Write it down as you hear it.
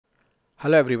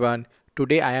Hello everyone.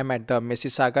 Today I am at the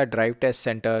Mississauga Drive Test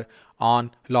Center on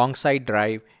Longside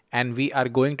Drive and we are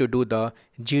going to do the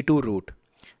G2 route.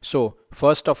 So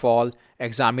first of all,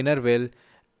 examiner will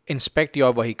inspect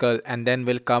your vehicle and then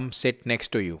will come sit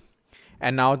next to you.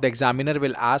 And now the examiner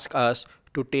will ask us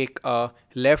to take a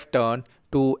left turn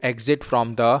to exit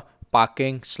from the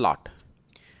parking slot.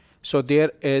 So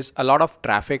there is a lot of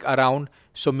traffic around,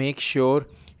 so make sure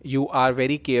you are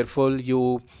very careful.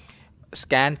 You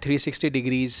scan 360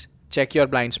 degrees, check your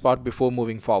blind spot before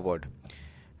moving forward.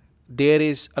 There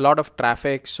is a lot of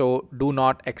traffic, so do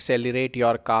not accelerate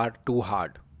your car too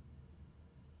hard.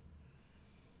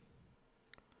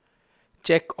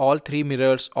 Check all three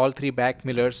mirrors, all three back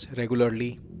mirrors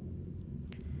regularly.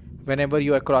 Whenever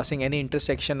you are crossing any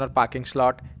intersection or parking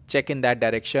slot, check in that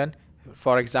direction.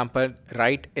 For example,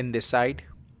 right in this side.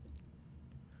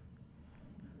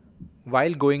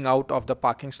 While going out of the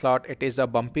parking slot, it is a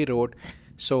bumpy road,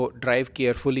 so drive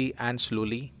carefully and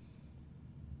slowly.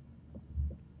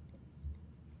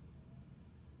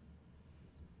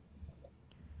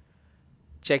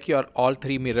 Check your all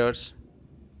three mirrors.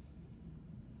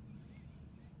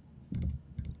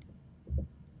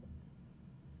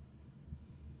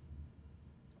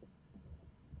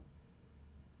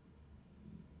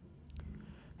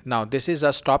 Now this is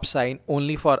a stop sign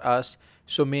only for us,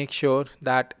 so make sure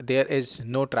that there is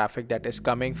no traffic that is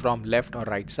coming from left or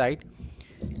right side.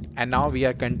 And now we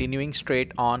are continuing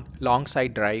straight on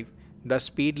Longside Drive. The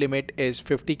speed limit is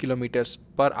 50 kilometers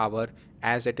per hour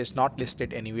as it is not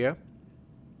listed anywhere.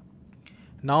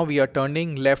 Now we are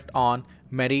turning left on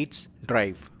Merritt's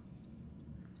Drive.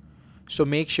 So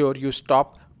make sure you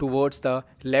stop towards the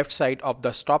left side of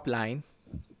the stop line.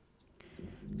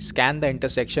 Scan the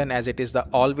intersection as it is the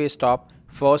always stop.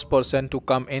 First person to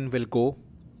come in will go.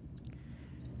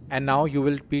 And now you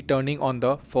will be turning on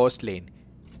the first lane.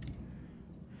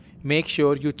 Make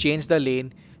sure you change the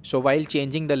lane. So while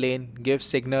changing the lane, give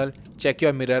signal, check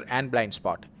your mirror and blind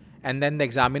spot. And then the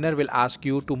examiner will ask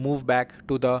you to move back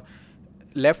to the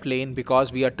left lane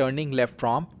because we are turning left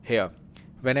from here.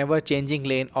 Whenever changing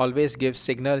lane, always give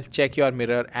signal, check your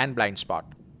mirror and blind spot.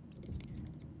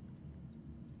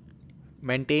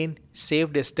 Maintain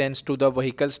safe distance to the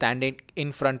vehicle standing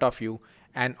in front of you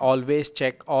and always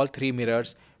check all three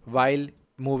mirrors while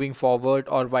moving forward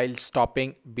or while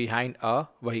stopping behind a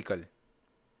vehicle.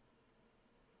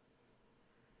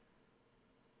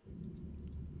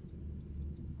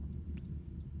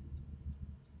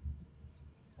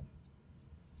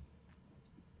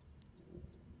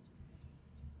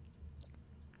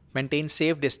 Maintain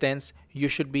safe distance. You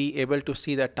should be able to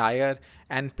see the tire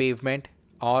and pavement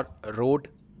or road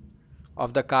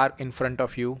of the car in front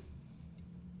of you.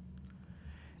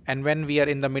 And when we are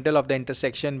in the middle of the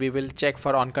intersection, we will check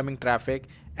for oncoming traffic.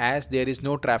 As there is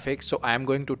no traffic, so I am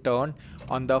going to turn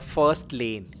on the first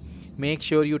lane. Make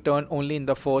sure you turn only in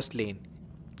the first lane.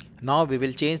 Now we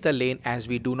will change the lane as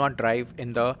we do not drive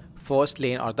in the first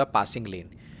lane or the passing lane.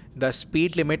 The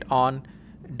speed limit on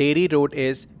Diaries Road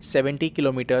is 70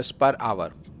 kilometers per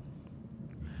hour.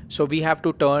 So we have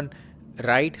to turn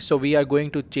right, so we are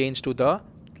going to change to the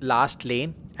last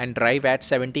lane and drive at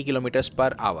 70 kilometers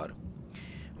per hour.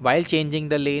 While changing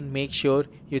the lane, make sure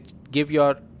you give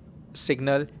your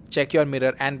signal, check your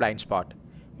mirror and blind spot.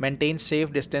 Maintain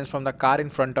safe distance from the car in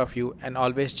front of you and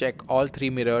always check all three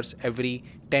mirrors every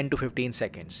 10 to 15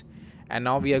 seconds. And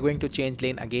now we are going to change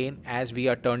lane again as we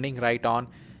are turning right on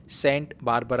St.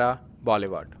 Barbara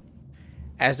Boulevard.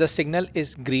 As the signal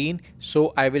is green,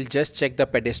 so I will just check the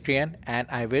pedestrian and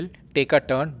I will take a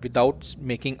turn without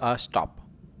making a stop.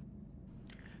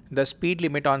 The speed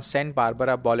limit on St.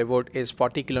 Barbara Boulevard is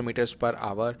 40 kilometers per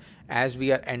hour as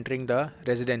we are entering the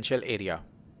residential area.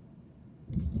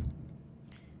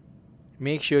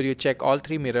 Make sure you check all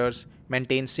three mirrors,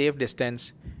 maintain safe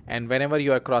distance, and whenever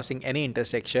you are crossing any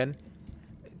intersection,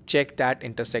 check that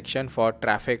intersection for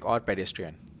traffic or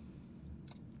pedestrian.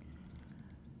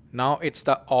 Now it's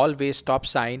the all-way stop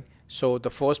sign, so the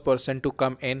first person to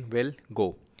come in will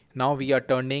go. Now we are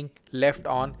turning left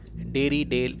on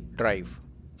Dairydale Drive.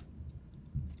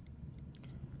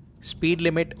 Speed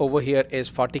limit over here is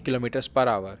 40 kilometers per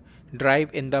hour. Drive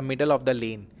in the middle of the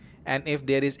lane, and if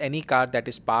there is any car that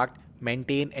is parked,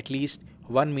 maintain at least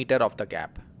 1 meter of the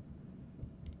gap.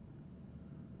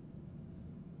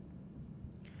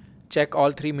 Check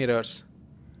all three mirrors.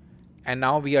 And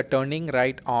now we are turning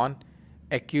right on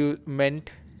Equipment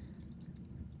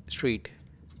Street.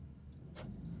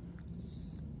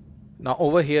 Now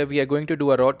over here we are going to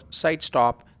do a roadside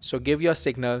stop, so give your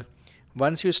signal.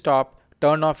 Once you stop,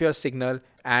 turn off your signal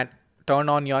and turn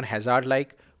on your hazard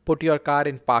light. Put your car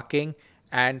in parking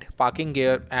and parking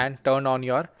gear and turn on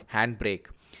your handbrake.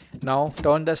 Now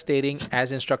turn the steering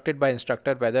as instructed by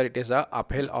instructor, whether it is a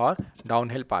uphill or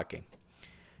downhill parking.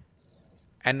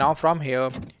 And now from here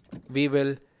we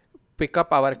will pick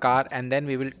up our car and then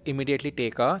we will immediately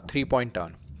take a 3-point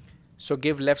turn. So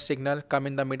give left signal, come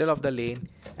in the middle of the lane,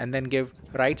 and then give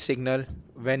right signal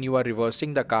when you are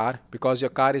reversing the car, because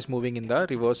your car is moving in the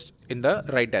reverse in the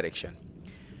right direction.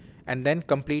 And then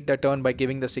complete the turn by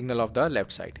giving the signal of the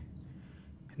left side.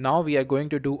 Now we are going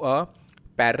to do a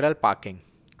parallel parking.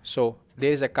 So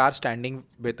there is a car standing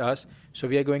with us. So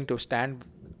we are going to stand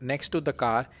next to the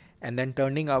car and then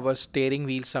turning our steering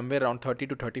wheel somewhere around 30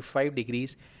 to 35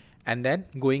 degrees and then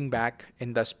going back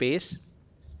in the space.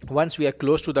 Once we are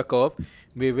close to the curve,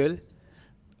 we will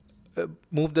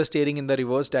move the steering in the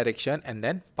reverse direction and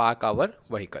then park our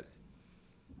vehicle.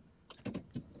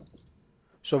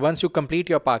 So once you complete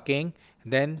your parking,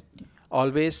 then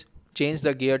always change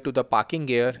the gear to the parking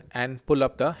gear and pull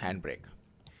up the handbrake.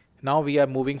 Now we are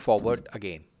moving forward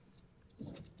again.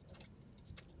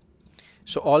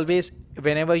 So always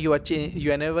whenever you are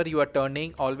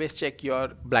turning, always check your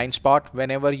blind spot.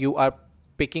 Whenever you are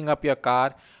picking up your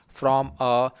car from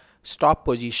a stop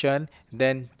position,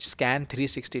 then scan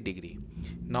 360 degree.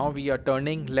 Now we are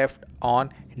turning left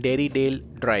on Dairy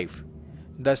Drive.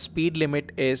 The speed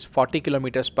limit is 40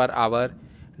 kilometers per hour.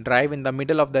 Drive in the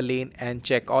middle of the lane and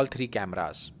check all three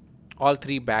cameras, all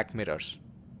three back mirrors.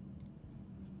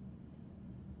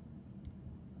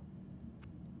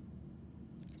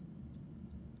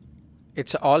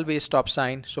 It's a always stop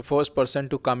sign, so first person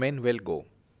to come in will go.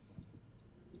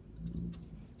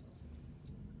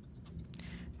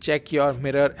 Check your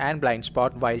mirror and blind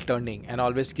spot while turning and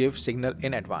always give signal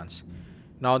in advance.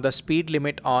 Now the speed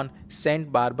limit on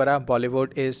St. Barbara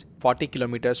Boulevard is 40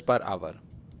 kilometers per hour.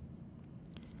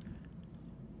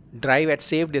 Drive at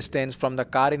safe distance from the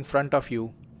car in front of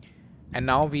you. And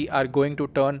now we are going to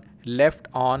turn left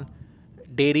on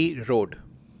Dairy Road.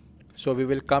 So we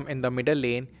will come in the middle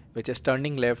lane, which is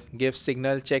turning left, give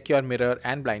signal, check your mirror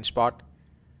and blind spot.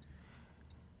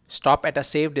 Stop at a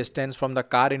safe distance from the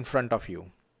car in front of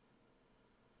you.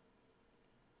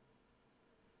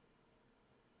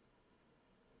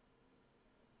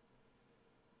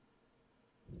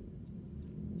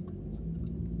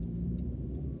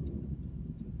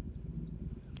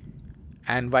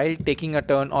 And while taking a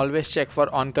turn, always check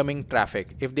for oncoming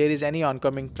traffic. If there is any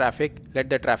oncoming traffic, let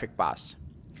the traffic pass.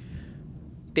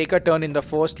 Take a turn in the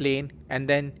first lane and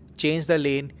then change the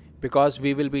lane, because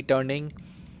we will be turning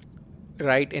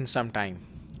right in some time.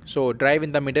 So drive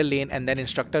in the middle lane and then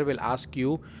instructor will ask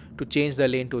you to change the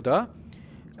lane to the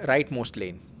rightmost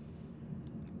lane.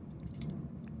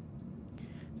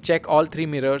 Check all three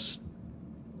mirrors.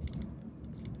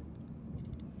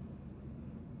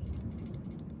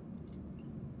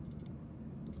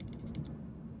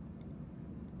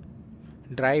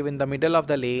 Drive in the middle of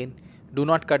the lane. Do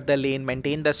not cut the lane.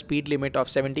 Maintain the speed limit of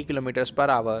 70 kilometers per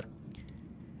hour.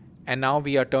 And now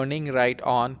we are turning right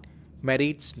on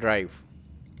Merritt's Drive.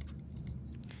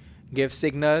 Give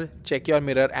signal, check your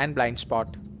mirror and blind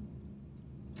spot.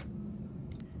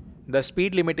 The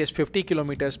speed limit is 50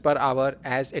 kilometers per hour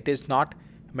as it is not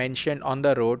mentioned on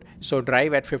the road. So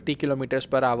drive at 50 kilometers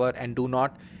per hour and do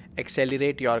not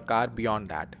accelerate your car beyond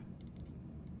that.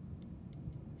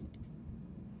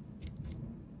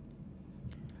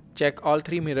 Check all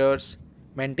three mirrors,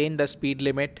 maintain the speed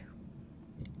limit.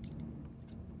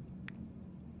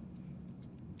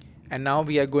 And now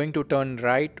we are going to turn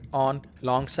right on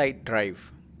Longside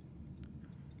Drive.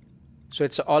 So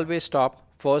it's always stop,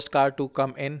 first car to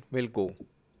come in will go.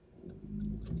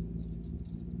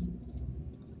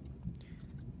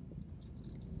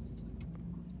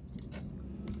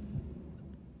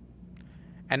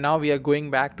 And now we are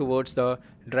going back towards the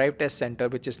drive test center,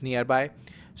 which is nearby.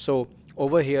 So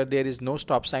over here there is no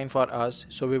stop sign for us,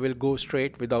 so we will go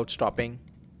straight without stopping.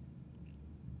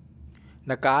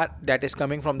 The car that is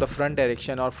coming from the front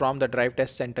direction or from the drive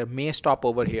test center may stop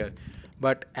over here,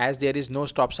 but as there is no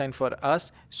stop sign for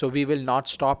us, so we will not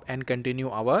stop and continue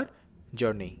our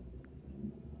journey.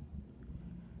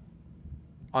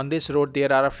 On this road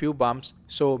there are a few bumps,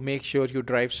 so make sure you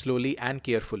drive slowly and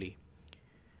carefully.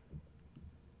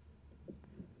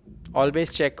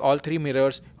 Always check all three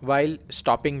mirrors while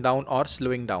stopping down or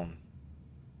slowing down.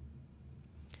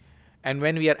 And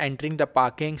when we are entering the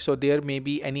parking, so there may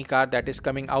be any car that is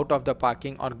coming out of the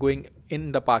parking or going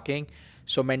in the parking.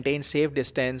 So maintain safe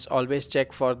distance. Always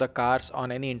check for the cars on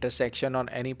any intersection on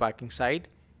any parking side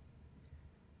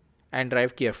and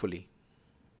drive carefully.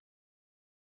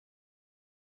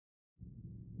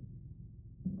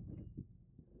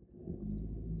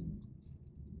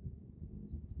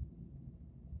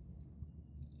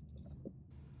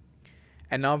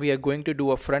 And now we are going to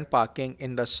do a front parking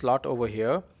in the slot over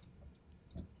here.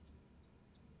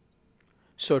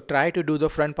 So try to do the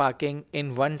front parking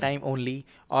in one time only,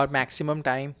 or maximum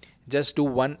time just do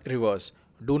one reverse.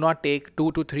 Do not take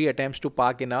 2 to 3 attempts to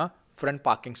park in a front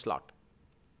parking slot.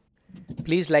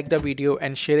 Please like the video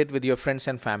and share it with your friends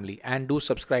and family, and do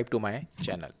subscribe to my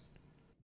channel.